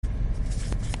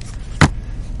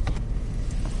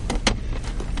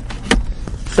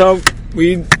So,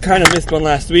 we kind of missed one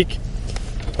last week,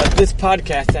 but this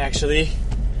podcast actually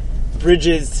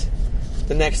bridges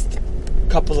the next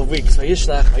couple of weeks.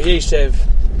 Vayishlach, Vayeshev,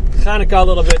 Chanukah a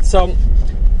little bit. So,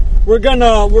 we're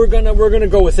gonna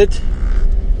go with it.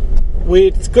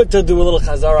 It's good to do a little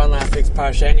chazara on last week's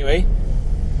parsha anyway,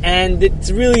 and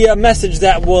it's really a message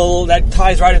that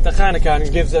ties right into Chanukah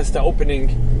and gives us the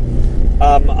opening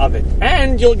of it.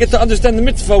 And you'll get to understand the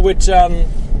mitzvah, which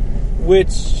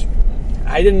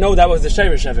I didn't know that was the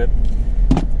shirish of it.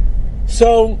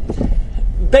 So,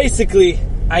 basically,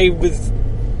 I was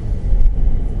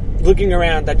looking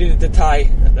around. I needed to tie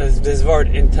this word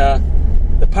into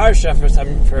the parsha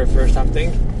for something,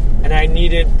 and I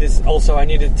needed to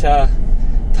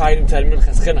tie it into the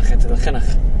Minchas Chinuch, into the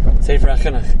Chinuch, Sefer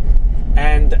HaChinuch.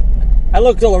 And I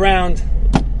looked all around,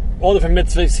 all different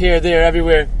mitzvahs here, there,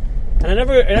 everywhere, and it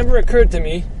never occurred to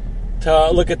me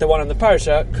to look at the one on the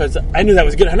parsha, because I knew that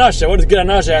was Gid Hanasha. What does Gid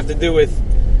Hanasha have to do with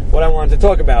what I wanted to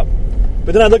talk about?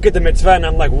 But then I look at the mitzvah and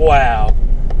I'm like, wow,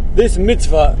 this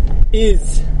mitzvah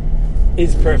is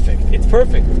perfect. It's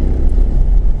perfect.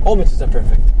 All mitzvahs are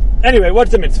perfect. Anyway, what's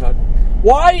the mitzvah?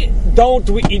 Why don't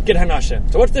we eat Gid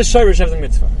Hanasha? So what's the shirish of the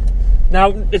mitzvah?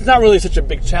 Now, it's not really such a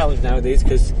big challenge nowadays,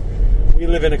 because we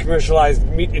live in a commercialized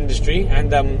meat industry,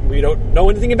 and we don't know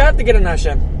anything about the Gid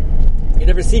Hanasha. You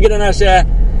never see Gid Hanasha.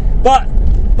 But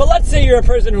let's say you're a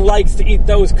person who likes to eat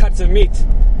those cuts of meat.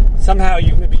 Somehow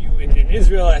in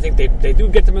Israel, I think they do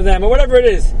get some of them, or whatever it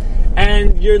is.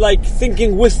 And you're like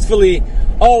thinking wistfully,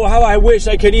 oh, how I wish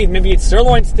I could eat. Maybe it's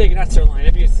sirloin steak, not sirloin.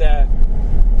 Maybe it's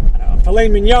filet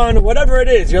mignon, or whatever it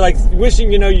is. You're like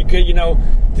wishing, you could,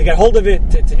 to get hold of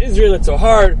it. It's in Israel, it's so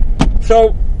hard.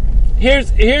 So here's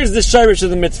the shirish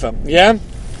of the mitzvah, yeah?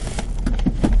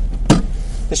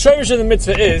 The shirish of the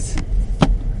mitzvah is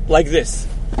like this.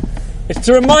 It's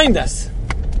to remind us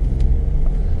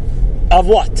of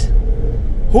what?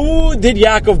 Who did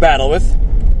Yaakov battle with?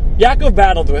 Yaakov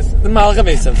battled with the Malach of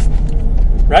Esav,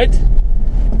 right?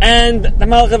 And the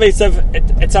Malach of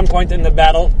Esav, at some point in the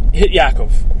battle, hit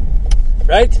Yaakov,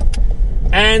 right?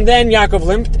 And then Yaakov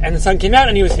limped, and the sun came out,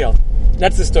 and he was healed.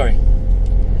 That's the story.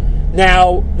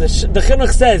 Now, the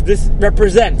Chinuch says this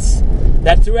represents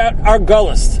that throughout our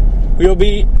Golus, we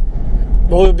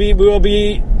will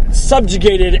be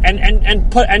subjugated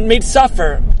and made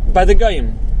suffer by the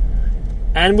Goyim,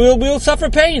 and we'll suffer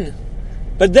pain.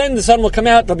 But then the sun will come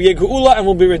out. There'll be a geula, and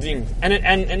we'll be redeemed. And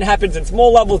it happens in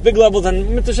small levels, big levels, and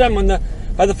Mitzvah Hashem,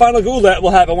 by the final geula, it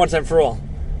will happen once and for all.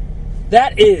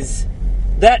 That is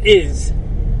the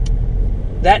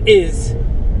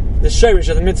shirish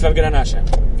of the mitzvah of Gid Hanasha.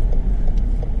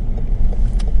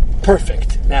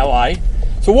 Perfect. Now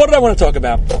So what did I want to talk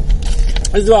about?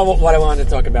 This is what I wanted to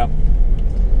talk about.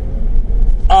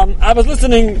 I was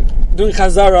doing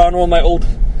chazara on all my old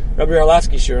Rabbi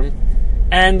Arlasky shirim,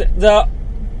 and the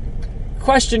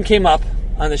question came up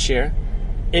on the shir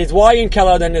is, why in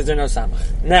Keladen is there no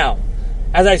samach? Now,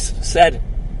 as I said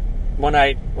when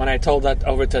I told that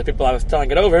over to the people I was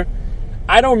telling it over,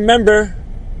 I don't remember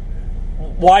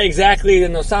why exactly the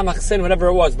no samach sin, whatever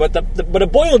it was, but what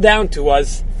it boiled down to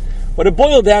was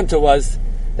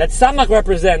that samach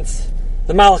represents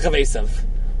the Malach of Esav.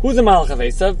 Who's the Malach of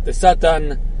Esav? The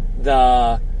Satan,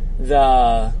 the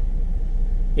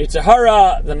Yetzer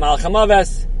Hara, the Malach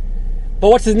HaMaves. But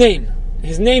what's his name?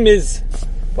 His name is,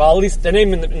 well, at least the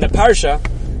name in the parsha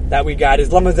that we got is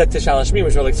Lamazet Tishal Shmi,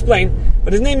 which we'll explain.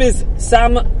 But his name is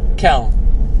Sam Kel.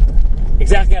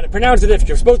 Exactly how to pronounce it, if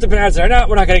you're supposed to pronounce it or not,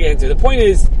 we're not going to get into it. The point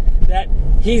is that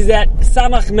he's that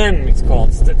Samach Mem, it's called.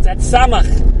 It's that Samach,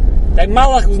 that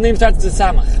Malach whose name starts with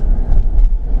Samach.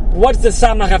 What's the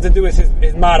Samach have to do with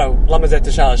his motto, Lamazet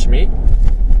Tishal Shmi?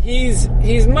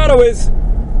 His motto is,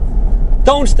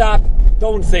 don't stop,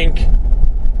 don't think,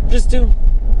 just do.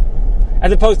 As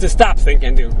opposed to stop, think,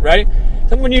 and do, right?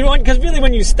 So because really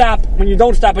when you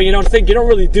don't stop and you don't think, you don't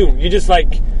really do. You just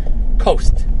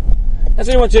coast. That's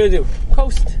what he wants you to do.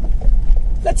 Coast.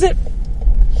 That's it.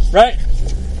 Right?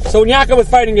 So when Yaakov was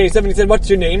fighting Esav and he said, what's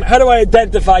your name? How do I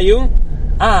identify you?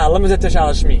 Lamazet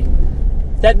Tishal Shmi.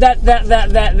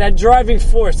 That driving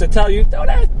force to tell you,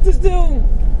 don't just do.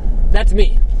 That's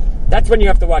me. That's when you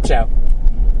have to watch out.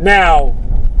 Now,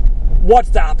 what's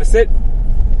the opposite?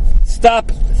 Stop,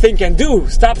 think, and do.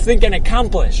 Stop, think, and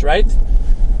accomplish. Right?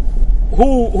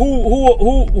 Who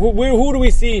do we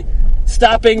see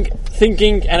stopping,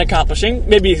 thinking, and accomplishing?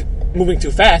 Maybe moving too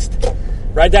fast.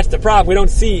 Right? That's the problem. We don't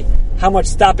see how much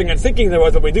stopping and thinking there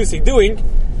was, but we do see doing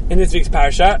in this week's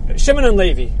parasha. Shimon and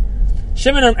Levi.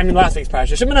 Last week's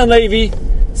parasha. Shimon and Levi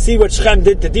see what Shechem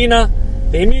did to Dinah.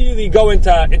 They immediately go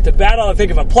into battle and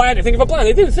think of a plan.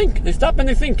 They didn't think. They stop and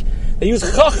they think. They use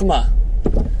chachma.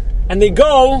 and they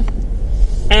go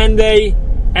and they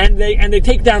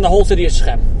take down the whole city of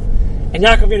Shechem. And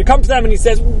Yaakov Avinu comes to them and he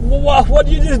says, what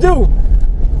did you just do?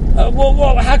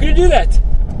 How could you do that?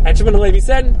 And Shimon and Levi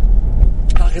said,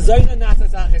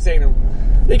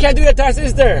 they can't do that to our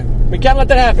sister. We can't let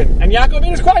that happen. And Yaakov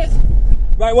Avinu is quiet.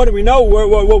 Right? What do we know?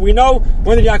 What we know?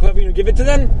 When did Yaakov Avinu give it to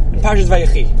them? In Parshas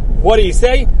Vayechi. What do you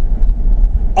say?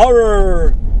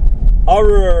 Arr.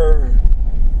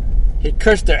 He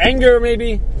cursed their anger,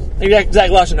 maybe that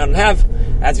exact lashon I don't have.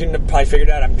 As you probably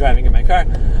figured out, I'm driving in my car.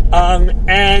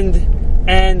 And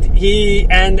they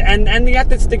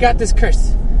got this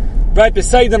curse. Right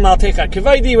beside them, I'll take out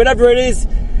Kavaydi, whatever it is.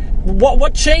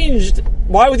 What changed?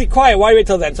 Why was he quiet? Why wait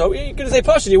till then? So you're going to say,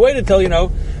 Pasha, he waited till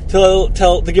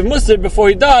to give Musar before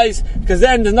he dies, because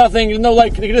then there's no they're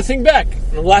going to think back.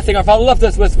 And the last thing our father left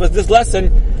us was this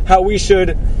lesson, how we should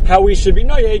be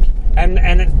noyeg, and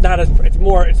it's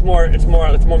more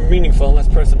meaningful and less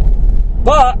personal.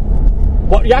 But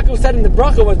what Yaakov said in the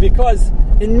bracha was because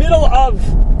in middle of,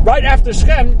 right after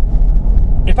Shechem,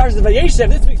 in Parashat Vayeshev,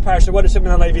 this week's parasha, what does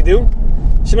Shimon and Levi do?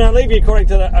 Shimon and Levi, according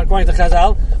to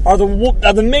Chazal, are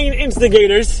the main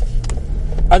instigators.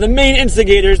 Are the main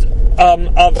instigators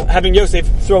of having Yosef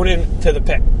thrown into the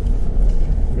pit.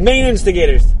 Main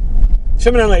instigators,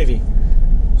 Shimon and Levi.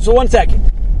 So 1 second.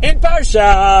 In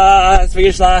Parshas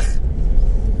Vayishlach,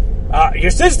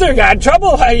 your sister got in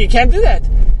trouble. You can't do that.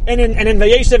 And in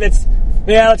Vayeshev, it's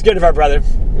let's get rid of our brother.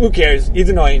 Who cares? He's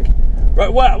annoying.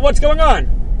 Right? What's going on?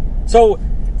 So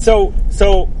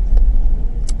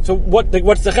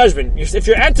what's the cheshbon? If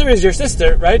your answer is your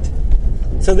sister, right?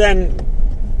 So then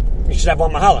you should have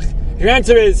one mahalach. If your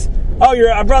answer is,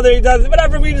 you're a brother, he does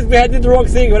whatever, we did the wrong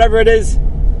thing, whatever it is.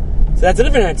 So that's a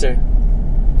different answer,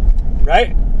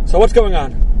 right? So what's going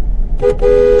on?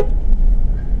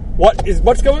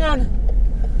 What's going on?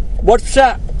 What's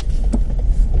pshat?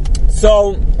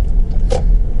 So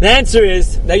the answer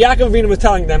is that Yaakov Avinu was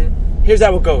telling them, here's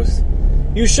how it goes.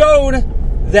 You showed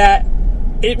that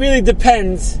it really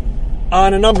depends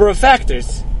on a number of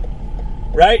factors,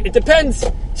 right? It depends.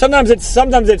 Sometimes it's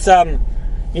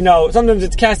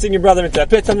casting your brother into a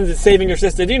pit. Sometimes it's saving your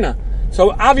sister Dina.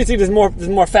 So obviously there's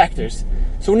more factors.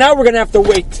 So now we're going to have to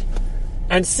wait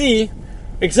and see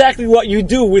exactly what you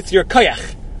do with your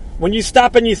koyach. When you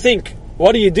stop and you think,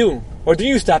 what do you do? Or do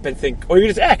you stop and think? Or you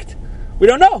just act? We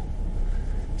don't know.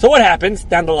 So what happens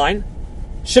down the line?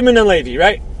 Shimon and Levi,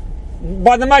 right?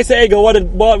 By the Maisa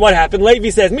Egel, what happened?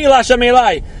 Levi says, Mi Lashem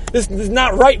Elai. This is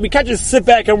not right. We can't just sit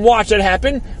back and watch it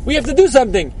happen. We have to do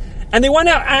something. And they went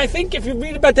out. And I think if you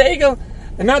read about the Egel,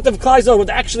 the amount of Klai Yisrael was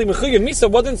actually Mechuyev Misa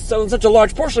wasn't such a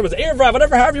large portion. It was Erev,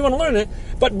 whatever, however you want to learn it.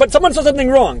 But someone saw something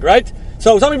wrong, right?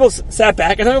 So some people sat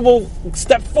back and some people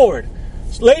stepped forward.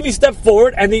 Levi stepped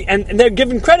forward and they're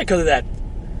given credit because of that.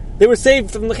 They were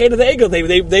saved from the Chet of the Egel.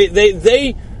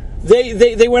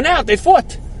 They went out. They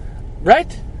fought,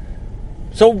 right?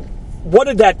 So what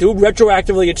did that do?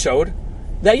 Retroactively, it showed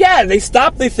that they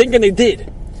stopped, they think, and they did.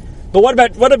 But what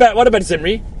about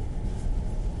Zimri?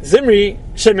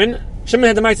 Shimon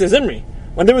had the Maaseh Zimri.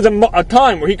 When there was a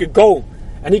time where he could go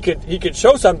and he could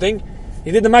show something,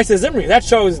 he did the Maaseh Zimri. That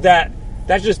shows that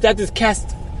just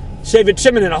cast Shevet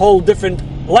Shimon in a whole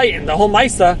different light, and the whole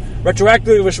Maaseh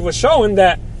retroactively was showing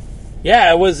that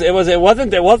it wasn't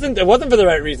for the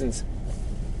right reasons.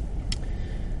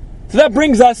 So that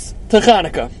brings us to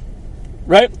Chanukah,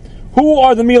 right? Who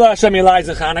are the Mila Hashem Elais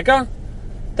in Chanukah?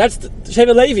 That's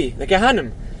Shevet Levi, the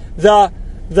Kehanim. The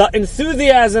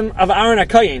enthusiasm of Aaron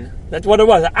HaKoyin. That's what it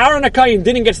was. Aaron HaKoyin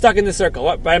didn't get stuck in the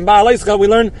circle. By Baal Yisrael, we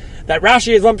learned that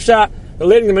Rashi is one pshat. The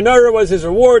lighting the menorah was his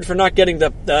reward for not getting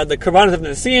the Korbanos of the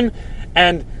Nesim.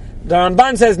 And the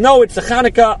Ramban says, no, it's the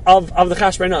Chanukah of the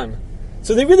Chashmonaim.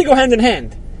 So they really go hand in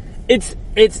hand. It's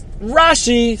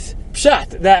Rashi's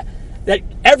pshat that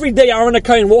every day Aaron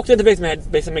HaKoyin walked into the Beis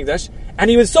HaMikdash, and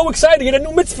he was so excited. He had a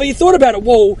new mitzvah. He thought about it.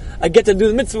 Whoa! I get to do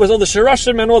the mitzvah with all the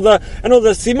shirashim and all the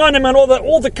simanim and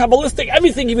all the kabbalistic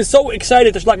everything. He was so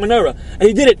excited to shlak menorah, and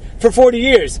he did it for 40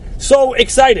 years. So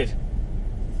excited.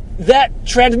 That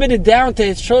transmitted down to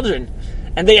his children,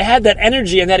 and they had that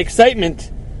energy and that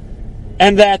excitement,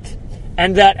 and that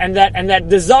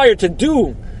desire to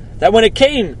do. That when it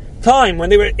came time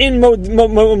when they were in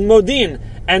Modin,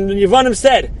 and the Yevanim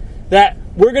said that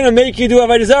we're going to make you do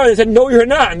Avodah Zarah, they said no, you're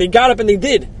not, and they got up and they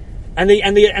did, and they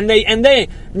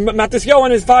Matisyahu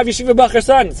and his 5 Yeshiva Bachar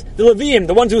sons, the Leviim,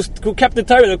 the ones who kept the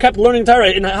Torah, who kept learning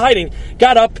Torah in hiding,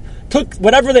 got up, took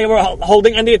whatever they were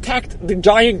holding, and they attacked the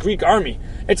giant Greek army.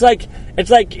 It's like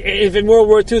if in World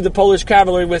War II the Polish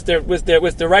cavalry with their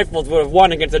rifles would have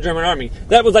won against the German army.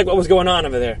 That was like what was going on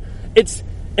over there.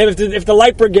 If the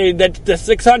Light Brigade, that the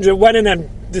 600 went in and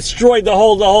destroyed the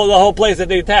whole place that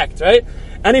they attacked, right?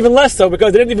 And even less so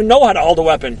because they didn't even know how to hold a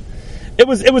weapon. It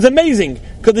was amazing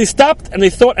because they stopped and they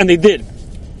thought and they did.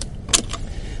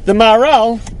 The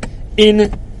Maharal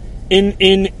in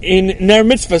Ner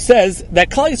Mitzvah says that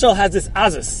Klal Yisrael has this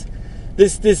azus,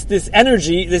 this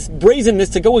energy, this brazenness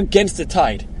to go against the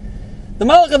tide. The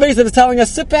Malach HaVesav is telling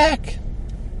us, sit back.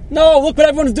 No, look what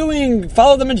everyone's doing.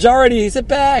 Follow the majority. Sit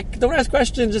back. Don't ask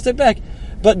questions. Just sit back.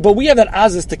 But we have that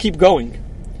azus to keep going.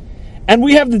 And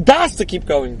we have the das to keep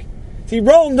going. See,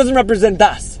 Rome doesn't represent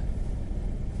das.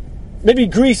 Maybe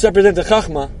Greece represents the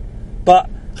Chachma. But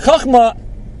Chachma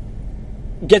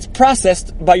gets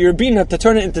processed by your Bina to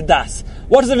turn it into das.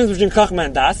 What is the difference between Chachma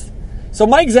and das? So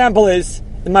my example is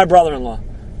my brother-in-law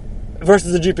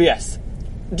versus the GPS.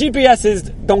 GPS is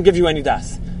don't give you any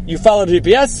das. You follow the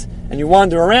GPS and you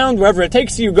wander around wherever it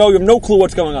takes you. You go. You have no clue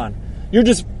what's going on. You're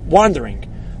just wandering.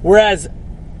 Whereas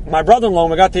my brother-in-law,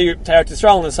 when we got to Eretz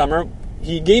Yisrael in the summer,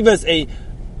 he gave us a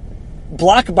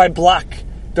block by block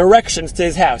directions to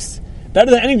his house,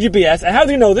 better than any GPS. And how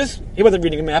did he know this? He wasn't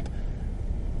reading a map.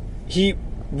 He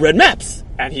read maps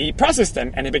and he processed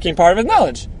them, and it became part of his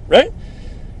knowledge, right?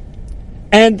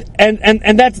 And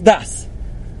that's das.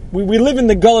 We live in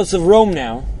the gullus of Rome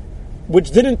now,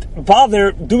 which didn't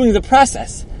bother doing the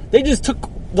process. They just took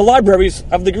the libraries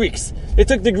of the Greeks. They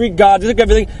took the Greek gods, they took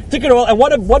everything, took it all, and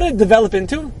what did it develop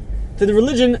into? To the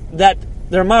religion that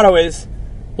their motto is,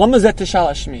 Lama zeh tishal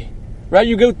hashmi. Right?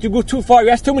 You go too far, you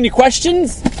ask too many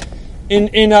questions in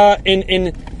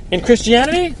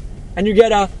Christianity, and you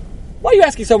get why are you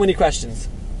asking so many questions?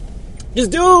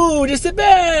 Just sit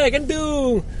back and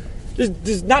do.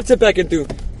 Just not sit back and do.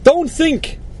 Don't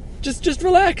think. Just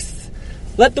relax.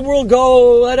 Let the world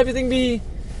go, let everything be.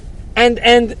 And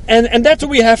that's what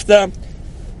we have to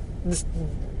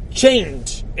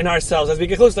change in ourselves as we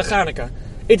get close to Chanukah.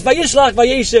 It's Vayishlach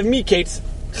Vayeshev Miketz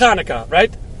Chanukah,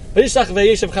 right? Vayishlach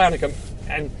Vayeshev Chanukah.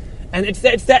 And it's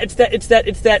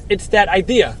that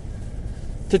idea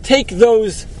to take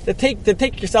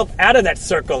yourself out of that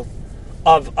circle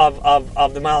of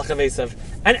the Malach HaVesav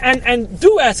and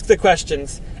do ask the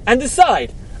questions and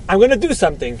decide I'm going to do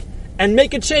something and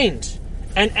make a change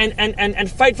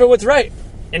and fight for what's right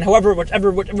in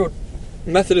whichever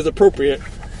method is appropriate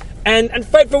and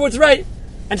fight for what's right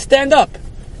and stand up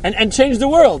and change the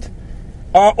world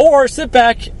or sit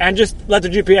back and just let the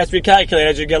GPS recalculate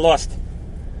as you get lost.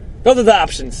 Those are the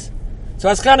options. So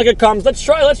as Chanukah comes, let's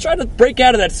try to break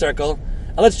out of that circle,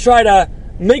 and let's try to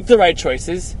make the right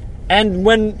choices. And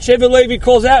when Shevet Levi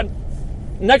calls out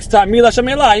next time, Mila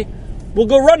Shamelai, we'll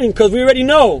go running because we already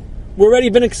know. We've already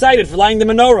been excited for lighting the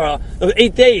menorah of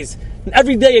 8 days. And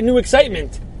every day a new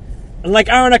excitement. And like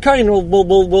Aaron HaKohen,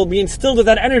 we'll be instilled with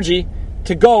that energy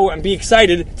to go and be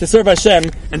excited to serve Hashem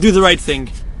and do the right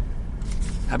thing.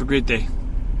 Have a great day.